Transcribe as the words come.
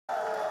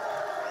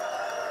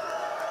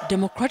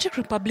Democratic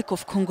Republic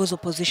of Congo's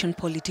opposition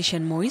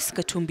politician Moise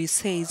Katumbi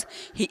says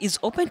he is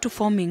open to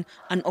forming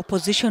an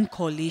opposition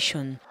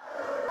coalition.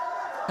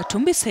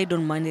 Katumbi said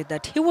on Monday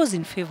that he was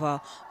in favor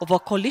of a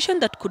coalition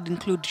that could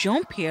include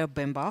Jean-Pierre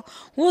Bemba,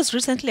 who was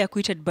recently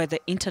acquitted by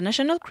the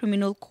International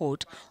Criminal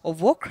Court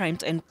of war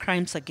crimes and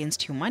crimes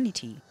against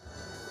humanity.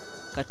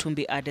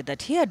 Katumbi added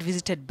that he had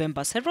visited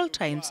Bemba several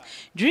times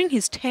during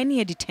his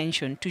 10-year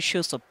detention to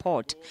show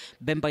support.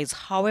 Bemba is,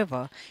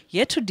 however,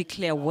 yet to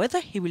declare whether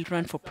he will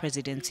run for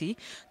presidency,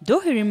 though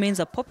he remains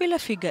a popular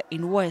figure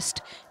in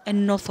west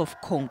and north of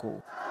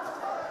Congo.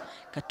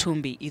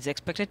 Katumbi is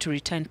expected to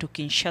return to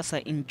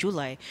Kinshasa in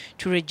July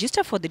to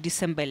register for the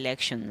December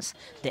elections.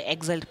 The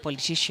exiled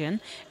politician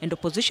and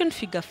opposition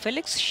figure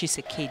Felix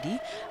Tshisekedi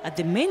are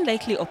the main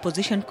likely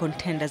opposition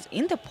contenders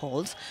in the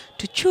polls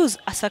to choose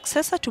a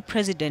successor to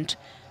President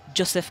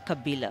Joseph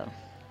Kabila.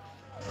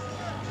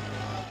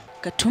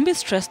 Katumbi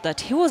stressed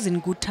that he was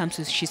in good terms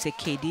with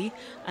Tshisekedi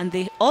and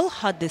they all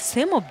had the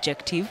same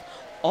objective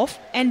of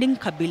ending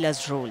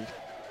Kabila's rule.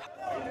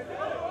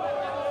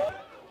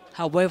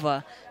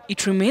 However,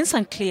 it remains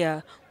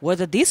unclear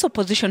whether these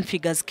opposition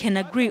figures can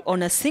agree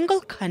on a single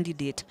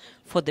candidate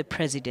for the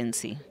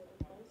presidency.